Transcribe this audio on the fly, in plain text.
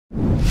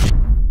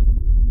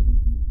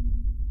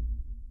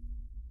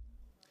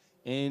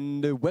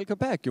And welcome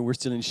back. We're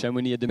still in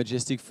Chamonix at the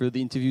Majestic for the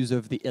interviews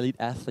of the elite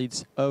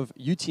athletes of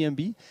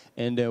UTMB.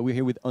 And we're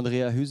here with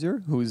Andrea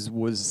HUSER, who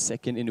was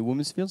second in the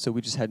women's field. So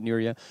we just had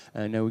Nuria.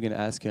 And now we're going to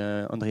ask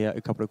Andrea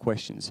a couple of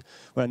questions.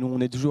 Voilà, nous,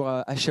 on est toujours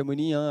à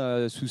Chamonix,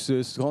 hein, sous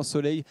ce grand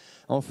soleil.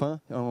 Enfin,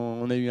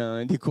 on a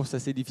eu des courses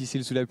assez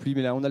difficiles sous la pluie,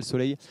 mais là, on a le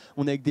soleil.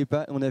 On est avec des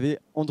pas. On avait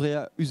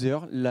Andrea HUSER,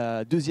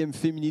 la deuxième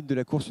féminine de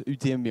la course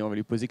UTMB. On va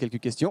lui poser quelques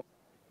questions.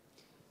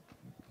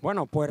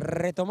 Bueno, pues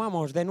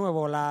retomamos de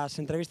nuevo las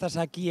entrevistas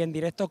aquí en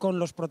directo con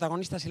los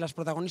protagonistas y las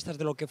protagonistas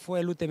de lo que fue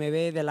el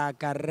UTMB de la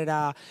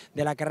carrera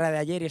de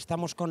ayer. Y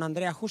estamos con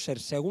Andrea HUSER,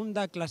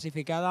 segunda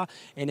clasificada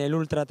en el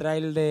Ultra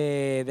Trail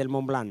del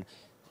Mont-Blanc.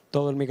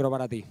 Todo el micro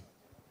para ti.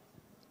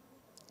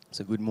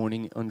 So good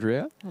morning,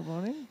 Andrea. Good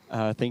morning.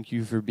 Thank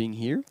you for being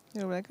here.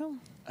 You're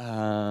welcome.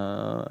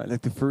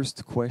 Like the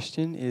first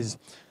question is,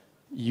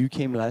 you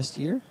came last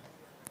year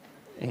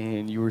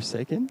and you were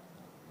second.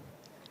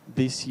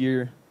 This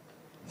year,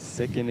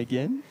 second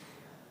again.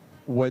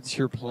 What's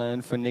your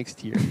plan for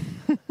next year?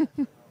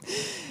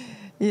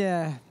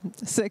 Yeah,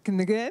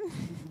 second again.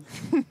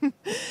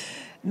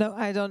 No,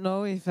 I don't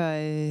know if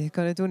I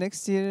gonna do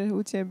next year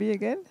UTMB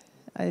again.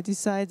 I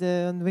decide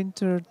on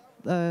winter,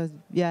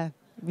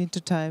 winter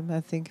time,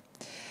 I think.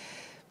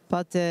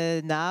 But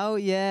now,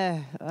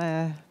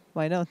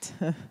 why not?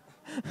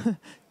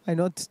 Why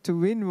not to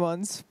win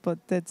once? But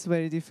that's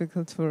very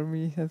difficult for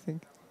me, I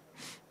think.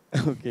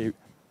 Okay.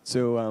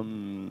 So,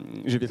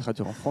 je vais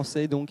traduire en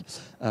français. Donc,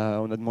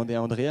 on a demandé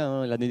à Andrea,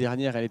 hein, l'année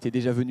dernière, elle était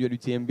déjà venue à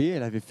l'UTMB.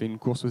 Elle avait fait une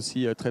course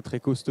aussi très très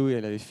costaud et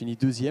elle avait fini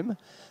deuxième.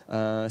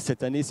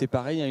 Cette année, c'est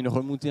pareil, il y a une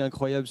remontée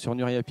incroyable sur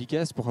Nuria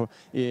Picasse pour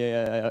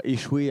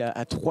échouer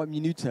à 3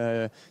 minutes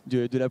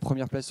de la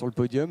première place sur le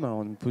podium. Alors,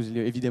 on pose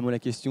évidemment la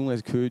question,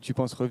 est-ce que tu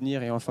penses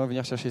revenir et enfin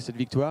venir chercher cette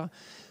victoire?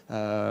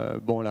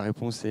 Bon, la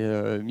réponse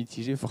est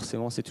mitigée,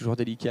 forcément, c'est toujours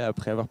délicat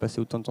après avoir passé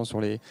autant de temps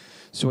sur les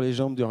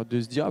jambes de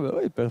se dire, ah bah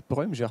ouais, pas de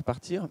problème, je vais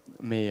repartir.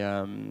 Mais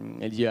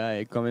elle dit,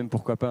 quand même,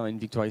 pourquoi pas, une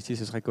victoire ici,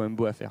 ce serait quand même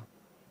beau à faire.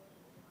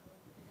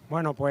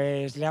 Bueno,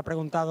 pues le ha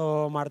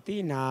preguntado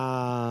Martín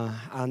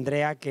a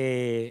Andrea,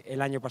 que el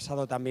año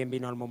pasado también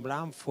vino al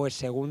Mont-Blanc, fue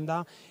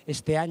segunda,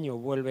 este año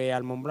vuelve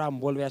al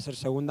Mont-Blanc, vuelve a ser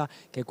segunda,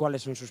 que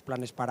cuáles son sus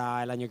planes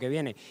para el año que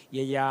viene.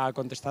 Y ella ha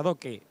contestado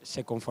que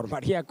se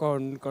conformaría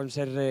con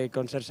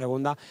ser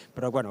segunda,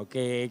 pero bueno,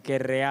 que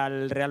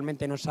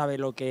realmente no sabe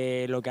lo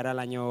que hará el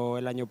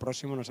año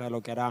próximo, no sabe lo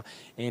que hará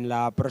en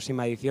la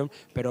próxima edición,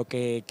 pero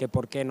que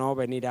por qué no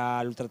venir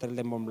al Ultra Trail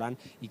de Mont-Blanc,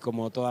 y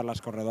como todas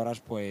las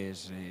corredoras,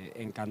 pues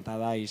encantada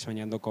y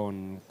soñando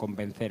con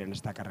vencer en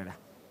esta carrera.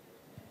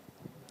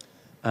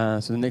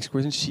 So the next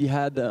question, she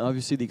had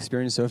obviously the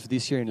experience of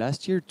this year and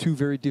last year, two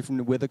very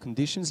different weather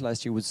conditions.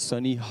 Last year was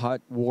sunny,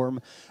 hot,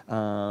 warm,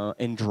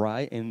 and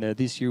dry, and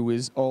this year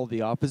was all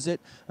the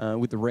opposite,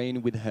 with the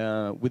rain, with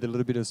a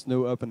little bit of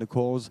snow up in the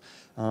cold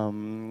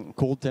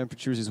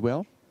temperatures as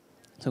well.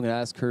 So I'm going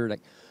to ask her,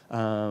 like,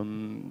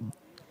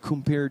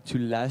 compared to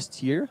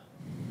last year,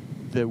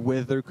 the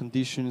weather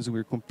conditions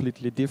were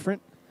completely different.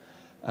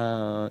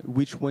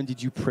 Which one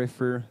did you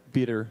prefer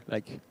better,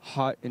 like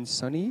hot and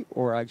sunny,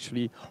 or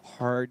actually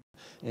hard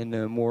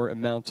and more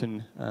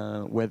mountain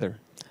weather?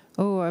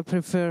 Oh, I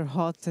prefer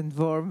hot and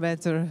warm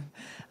weather.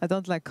 I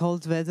don't like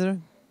cold weather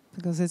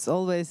because it's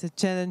always a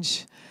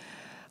challenge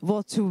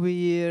what to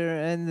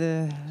wear and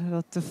a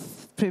lot of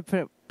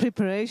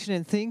preparation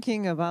and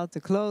thinking about the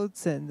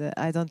clothes, and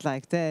I don't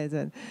like that.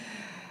 And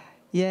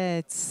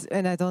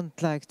and I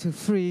don't like to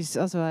freeze.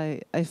 Also,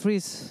 I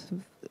freeze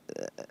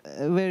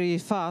very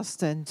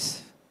fast and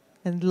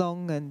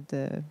long, and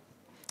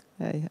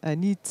I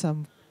need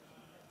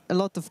a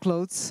lot of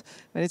clothes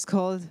when it's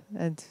cold,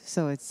 and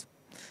so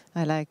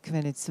I like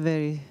when it's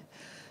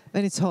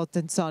hot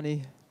and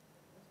sunny.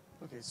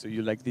 Okay, so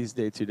you like this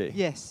day today?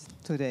 Yes,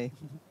 today.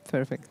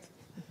 Perfect.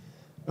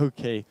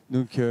 Ok,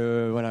 donc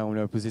voilà, on lui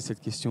a posé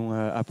cette question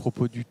à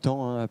propos du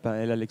temps. Hein.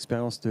 Elle a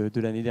l'expérience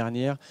de l'année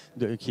dernière,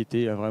 qui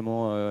était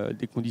vraiment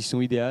des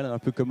conditions idéales, un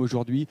peu comme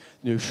aujourd'hui,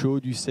 de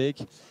chaud, du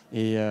sec.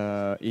 Et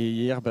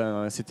hier,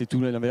 c'était tout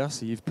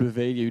l'inverse. Il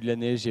pleuvait, il y a eu de la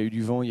neige, il y a eu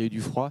du vent, il y a eu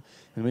du froid.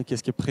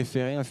 Qu'est-ce qu'elle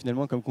préférait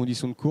finalement comme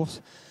condition de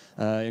course?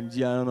 Elle me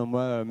dit, non,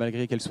 moi,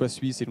 malgré qu'elle soit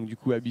suisse et donc du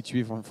coup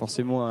habituée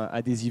forcément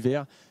à des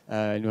hivers,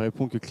 elle me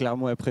répond que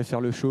clairement elle préfère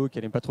le chaud,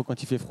 qu'elle n'aime pas trop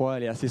quand il fait froid.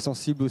 Elle est assez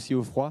sensible aussi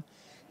au froid.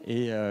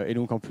 Et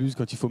donc en plus,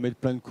 quand il faut mettre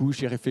plein de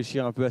couches et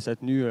réfléchir un peu à sa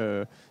tenue,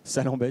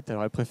 ça l'embête.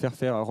 Alors elle préfère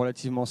faire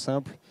relativement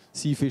simple.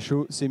 S'il fait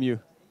chaud, c'est mieux.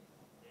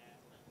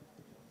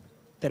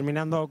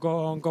 Terminando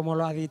con como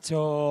lo ha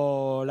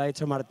dicho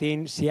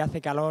Martín, si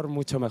hace calor,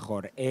 mucho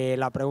mejor.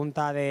 La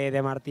pregunta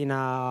de Martín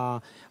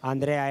a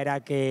Andrea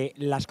era que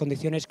las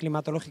condiciones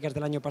climatológicas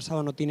del año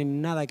pasado no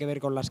tienen nada que ver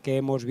con las que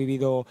hemos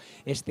vivido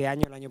este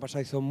año. El año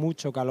pasado hizo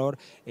mucho calor,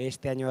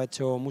 este año ha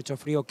hecho mucho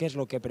frío. ¿Qué es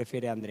lo que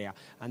prefiere Andrea?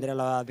 Andrea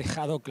lo ha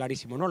dejado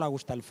clarísimo, no le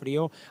gusta el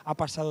frío, ha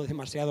pasado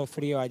demasiado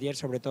frío ayer,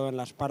 sobre todo en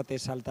las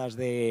partes altas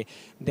del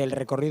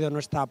recorrido, no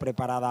está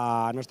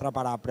preparada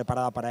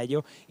para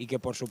ello, y que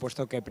por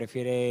supuesto que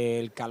prefiere prefiere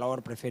el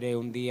calor, prefiere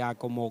un día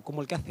como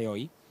el que hace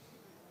hoy.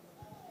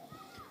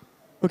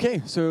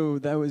 Okay, so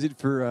that was it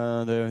for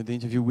the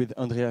interview with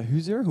Andrea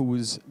HUSER, who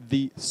was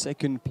the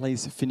second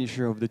place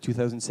finisher of the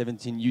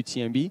 2017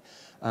 UTMB.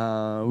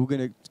 We're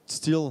going to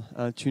still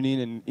tune in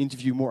and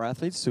interview more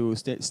athletes, so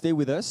stay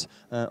with us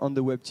on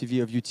the web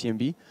TV of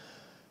UTMB.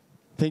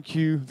 Thank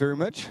you very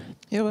much.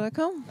 You're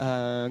welcome.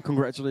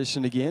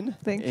 Congratulations again.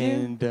 Thank you.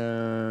 And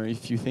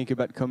if you think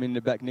about coming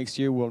back next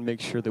year, we'll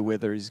make sure the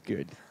weather is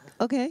good.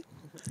 Okay,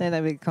 then I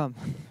will come.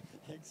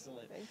 Excellent.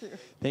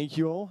 Thank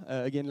you all.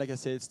 Again, like I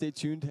said, stay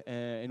tuned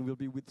and we'll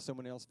be with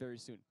someone else very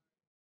soon.